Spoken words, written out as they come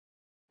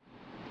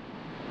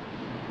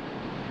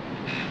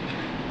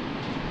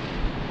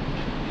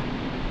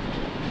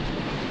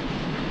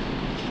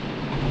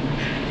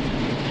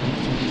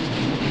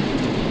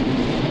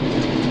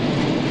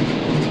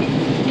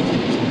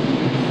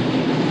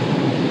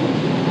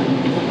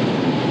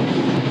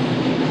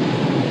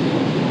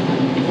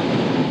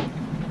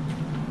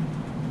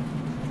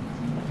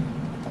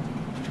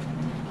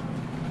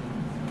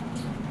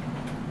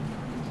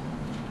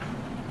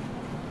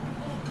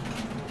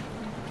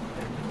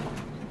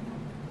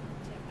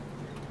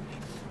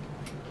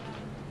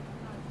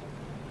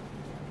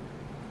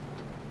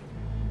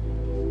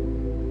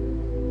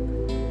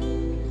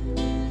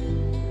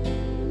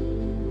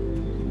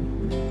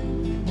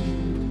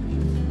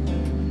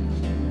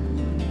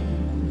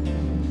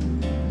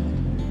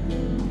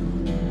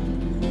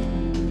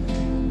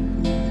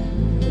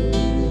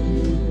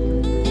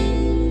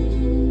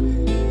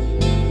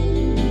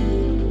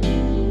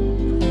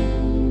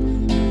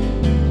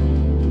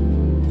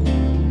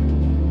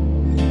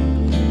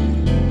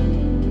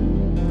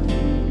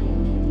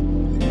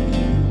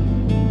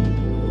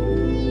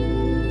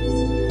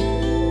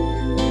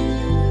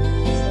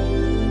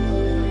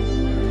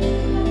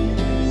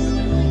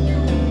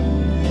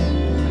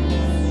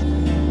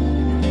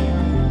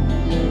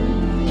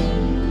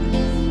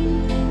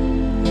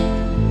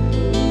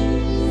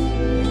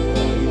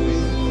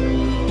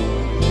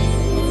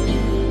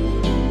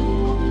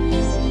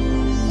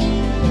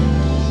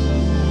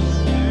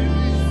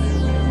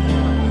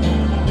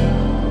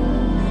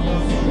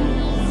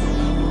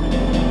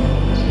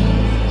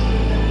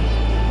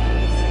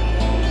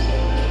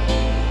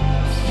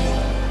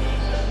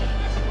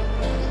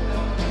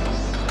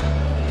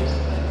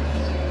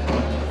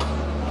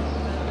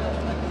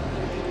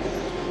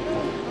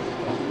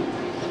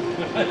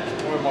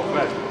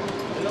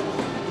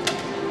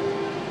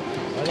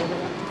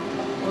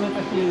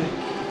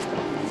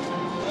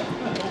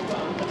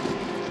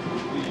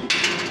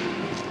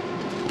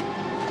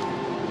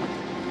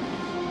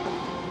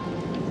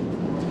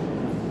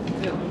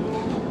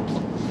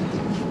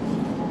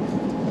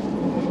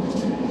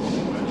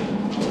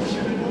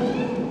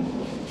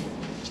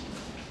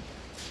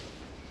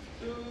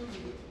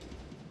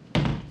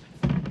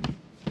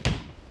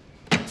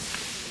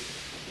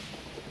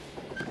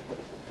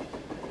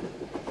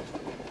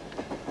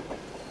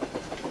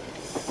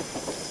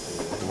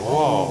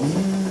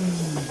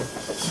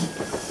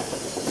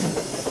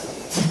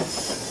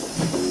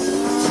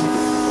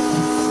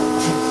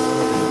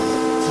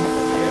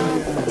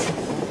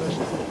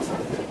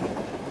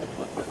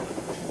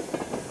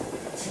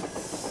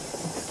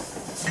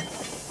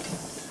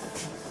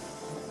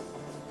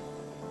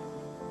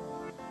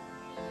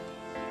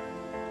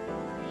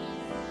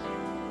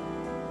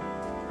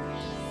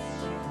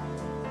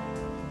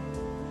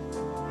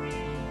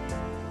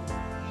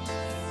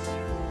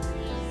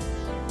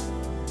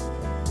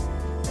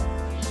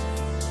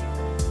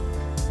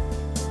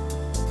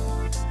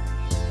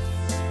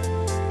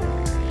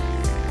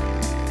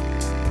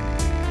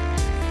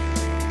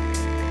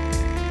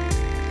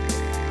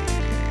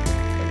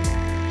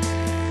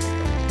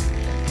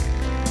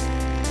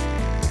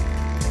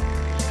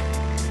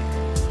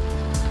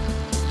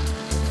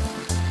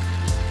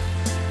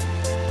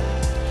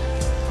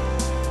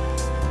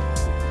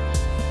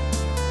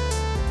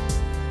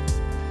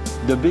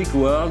The big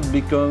world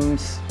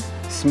becomes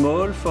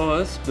small for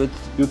us, but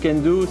you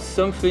can do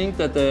something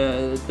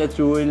that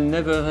you will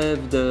never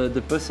have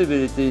the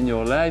possibility in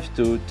your life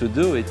to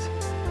do it.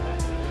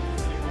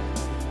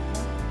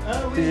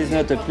 This is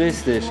not a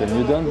PlayStation.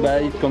 You don't buy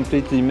it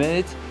completely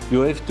made.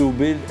 You have to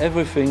build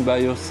everything by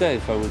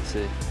yourself, I would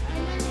say.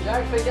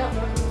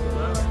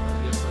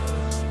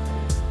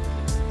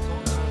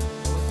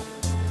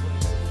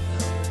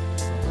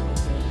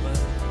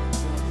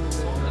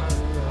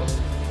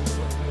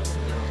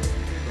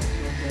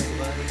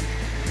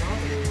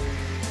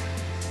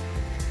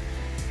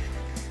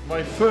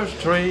 My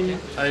first train,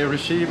 I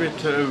received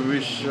it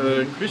with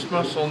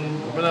Christmas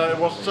when I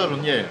was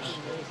 7 years.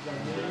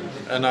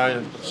 And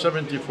I'm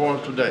 74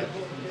 today.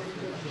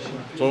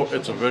 So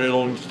it's a very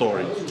long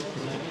story.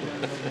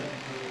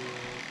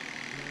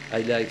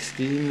 I like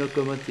steam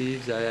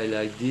locomotives, I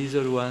like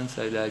diesel ones,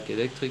 I like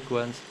electric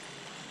ones.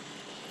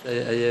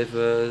 I have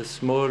a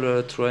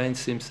small train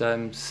since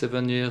I'm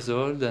 7 years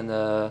old, and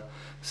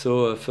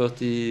so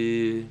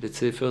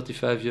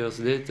 35 years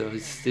later,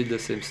 it's still the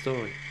same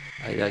story.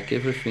 I like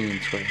everything in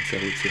trains, I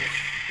would say.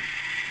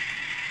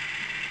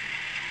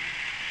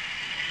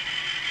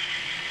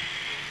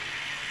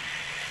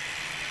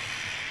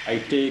 I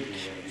take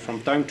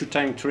from time to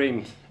time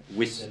train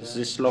with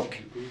this lock,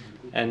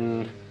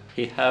 and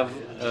he have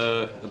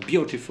a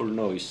beautiful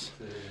noise,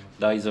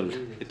 diesel.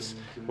 It's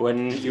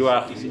when you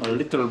are a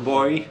little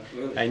boy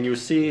and you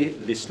see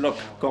this lock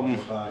come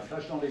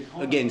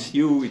against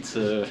you, it's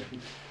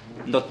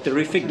not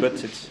terrific,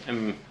 but it's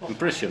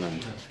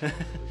impressionant.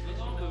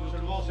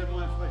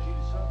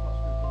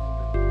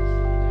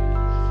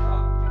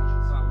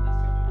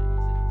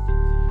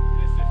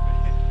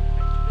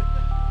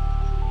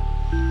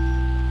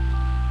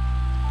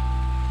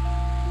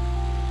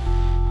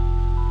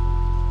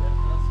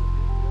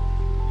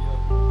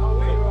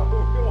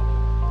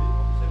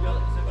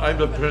 I'm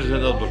the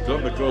president of the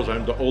club because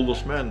I'm the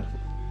oldest man.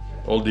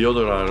 All the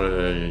others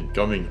are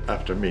coming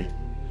after me.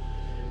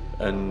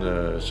 And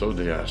so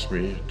they asked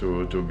me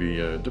to be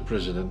the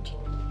president.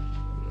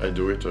 I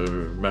do it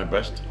my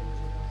best.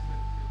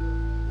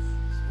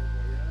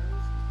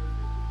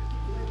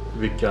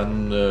 We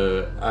can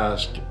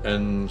ask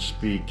and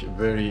speak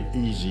very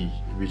easy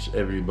with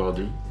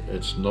everybody.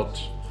 There's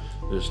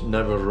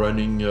never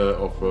running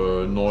of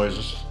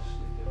noises.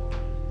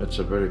 It's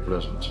very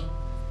pleasant.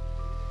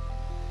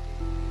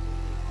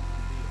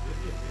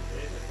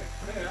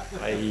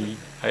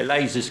 I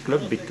like this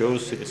club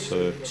because it's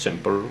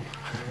simple.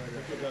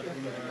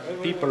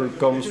 People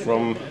come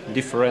from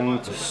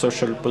different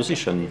social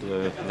positions.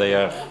 They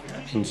are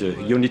in the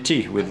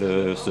unity with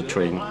the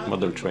train,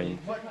 model train.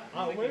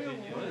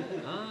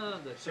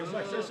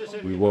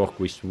 We work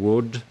with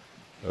wood,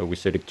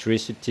 with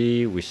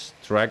electricity, with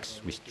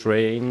tracks, with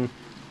train.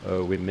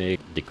 We make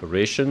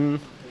decoration.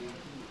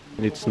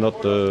 It's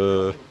not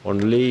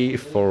only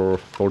for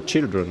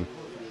children.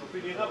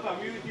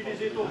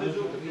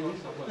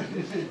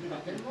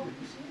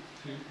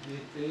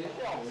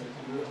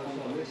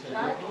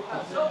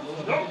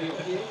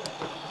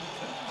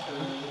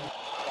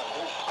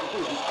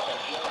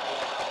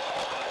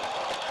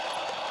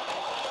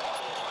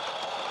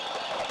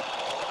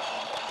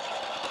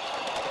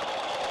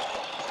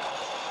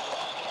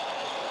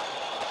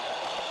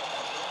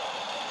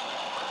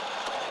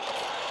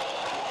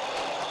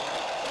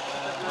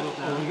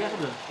 On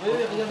regarde.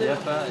 Il n'y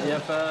a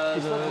pas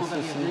de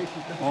souci.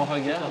 On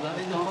regarde.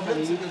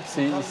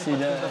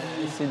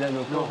 Si la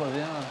loco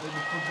revient.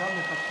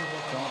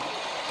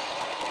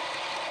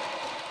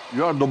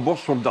 You are the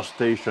boss of the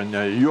station.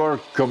 You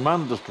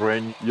command the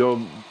train.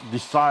 You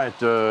decide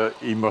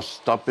he must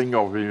stopping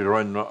or he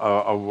run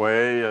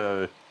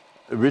away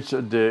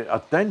with the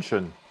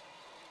attention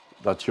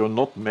that you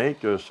not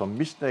make some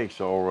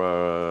mistakes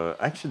or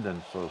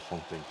accidents or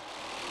something.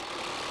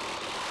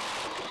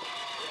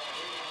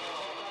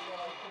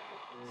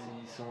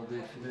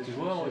 Tu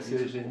vois,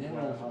 c'est génial,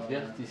 on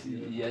regarde ici,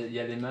 il y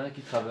a les mains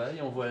qui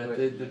travaillent, on voit la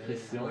tête de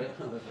Christian.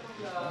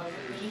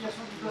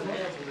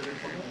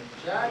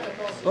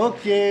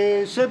 Ok,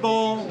 c'est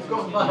bon. Ok,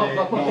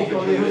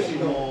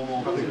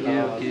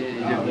 il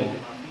est bon.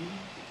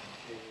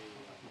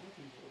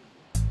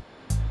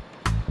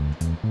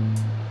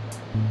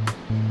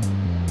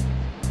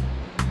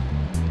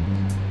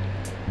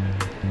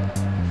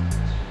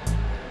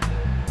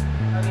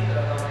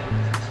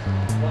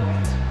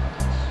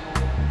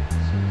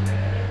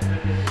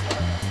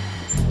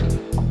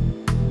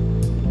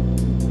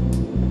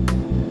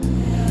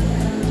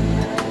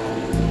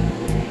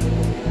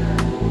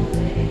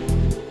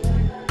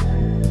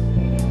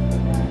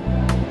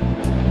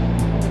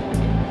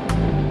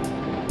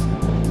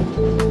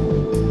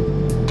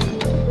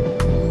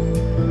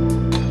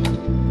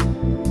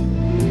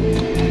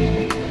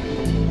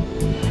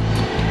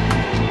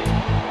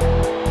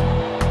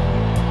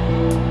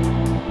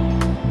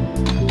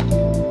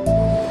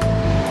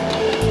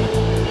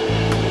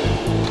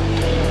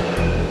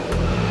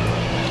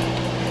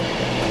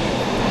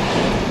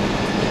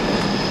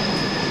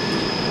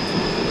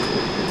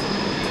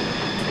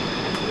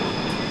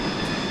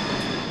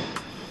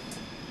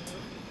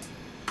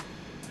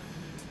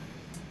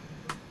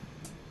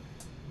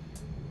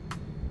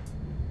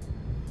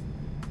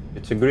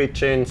 It's a great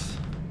chance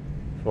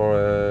for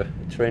a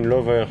train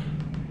lover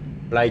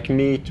like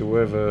me to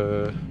have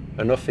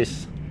an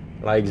office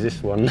like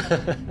this one.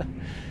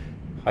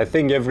 I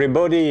think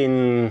everybody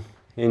in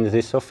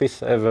this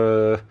office have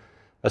a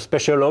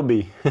special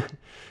hobby,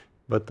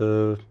 but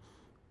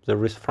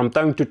there is from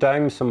time to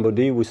time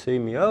somebody who say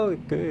me, oh,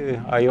 okay,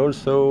 I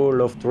also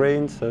love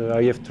trains,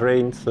 I have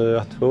trains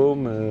at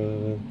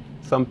home.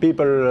 Some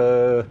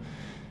people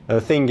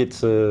think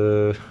it's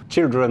a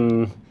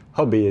children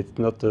hobby, it's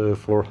not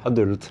for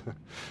adults.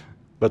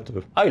 But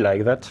I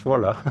like that,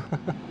 voila.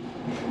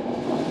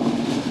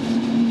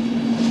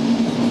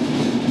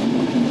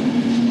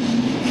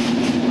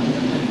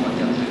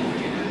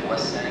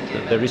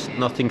 There is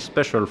nothing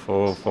special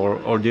for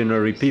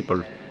ordinary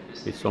people.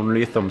 It's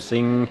only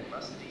something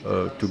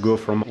to go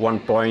from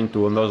one point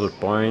to another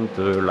point,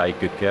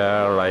 like a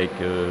car, like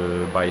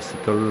a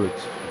bicycle.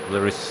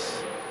 There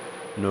is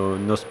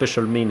no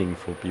special meaning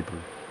for people.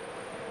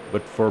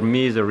 But for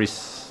me, there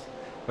is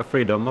a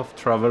freedom of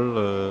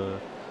travel,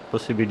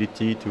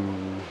 possibility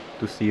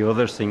to see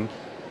other things.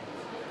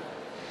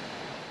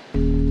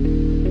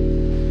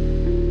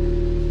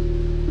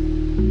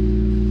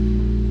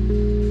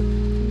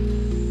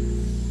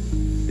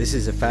 This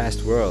is a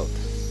fast world,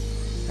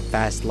 a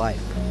fast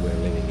life we're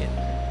living in.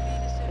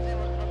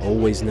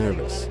 Always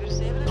nervous,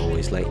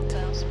 always late.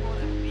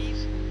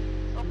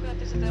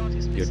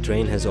 Your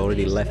train has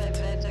already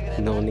left,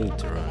 no need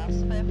to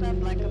run.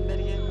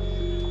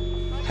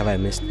 Have I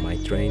missed my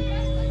train?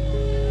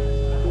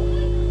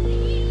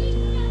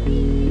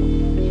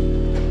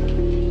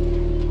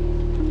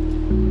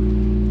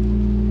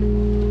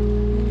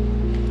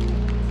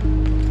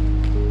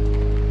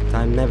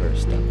 Time never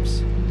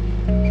stops,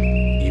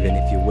 even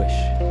if you wish.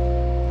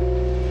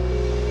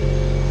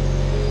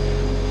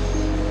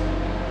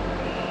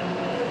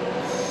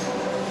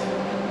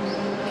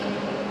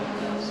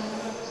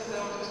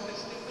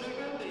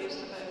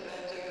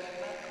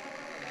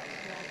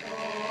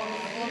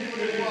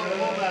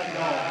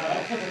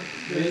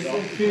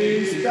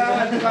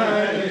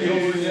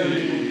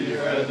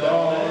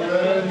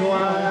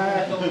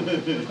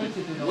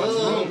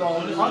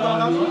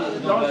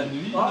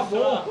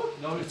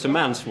 It's a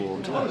man's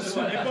world.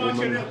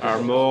 Women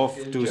are more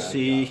to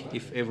see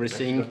if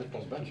everything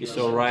is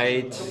all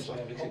right,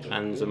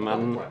 and the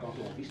man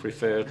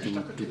prefer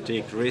to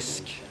take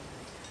risk.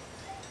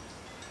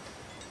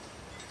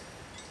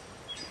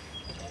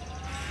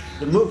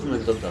 The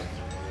movement of that,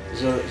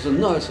 the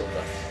noise of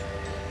that,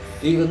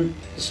 even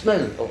the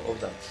smell of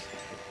that.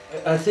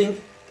 I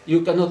think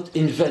you cannot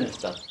invent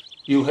that.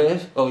 You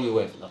have or you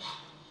have not.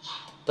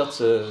 That's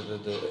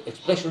the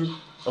expression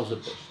of the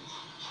patient.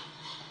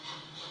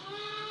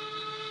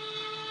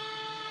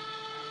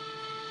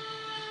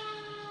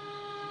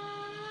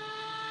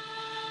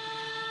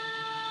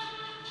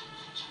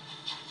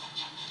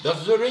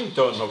 That's the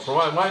ringtone of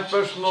my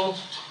personal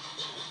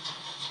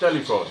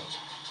telephone.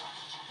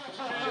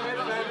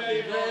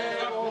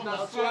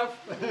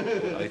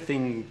 I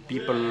think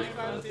people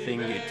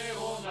think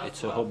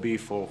it's a hobby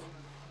for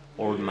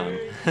old man,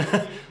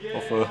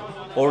 of a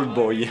old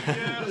boy.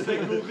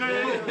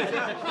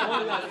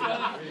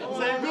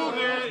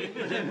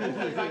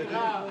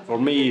 For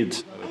me,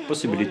 it's a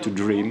possibility to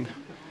dream,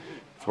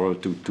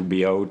 to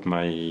be out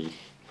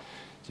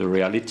the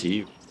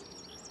reality.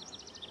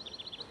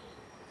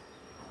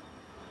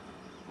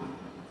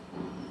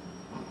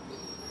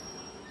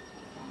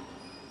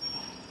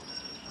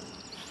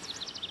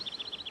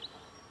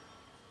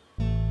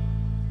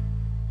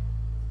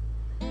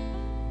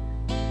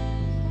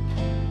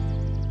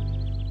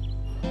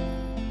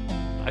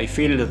 I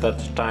feel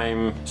that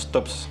time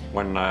stops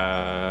when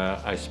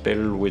I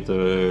spell with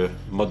a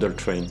model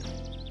train.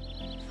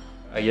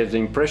 I have the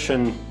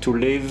impression to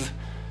live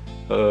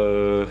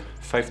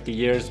 50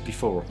 years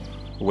before,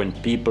 when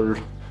people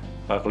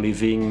are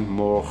living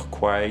more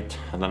quiet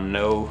than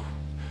now,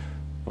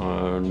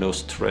 no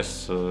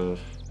stress,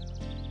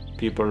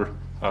 people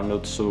are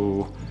not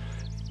so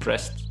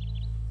pressed.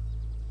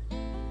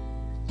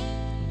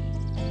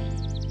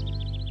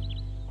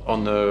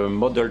 On a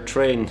model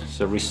train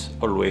there is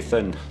always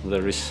fun,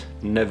 there is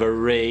never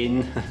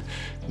rain,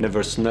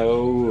 never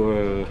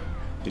snow,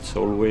 it's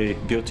always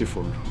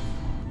beautiful.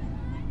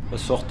 A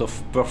sort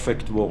of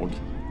perfect world.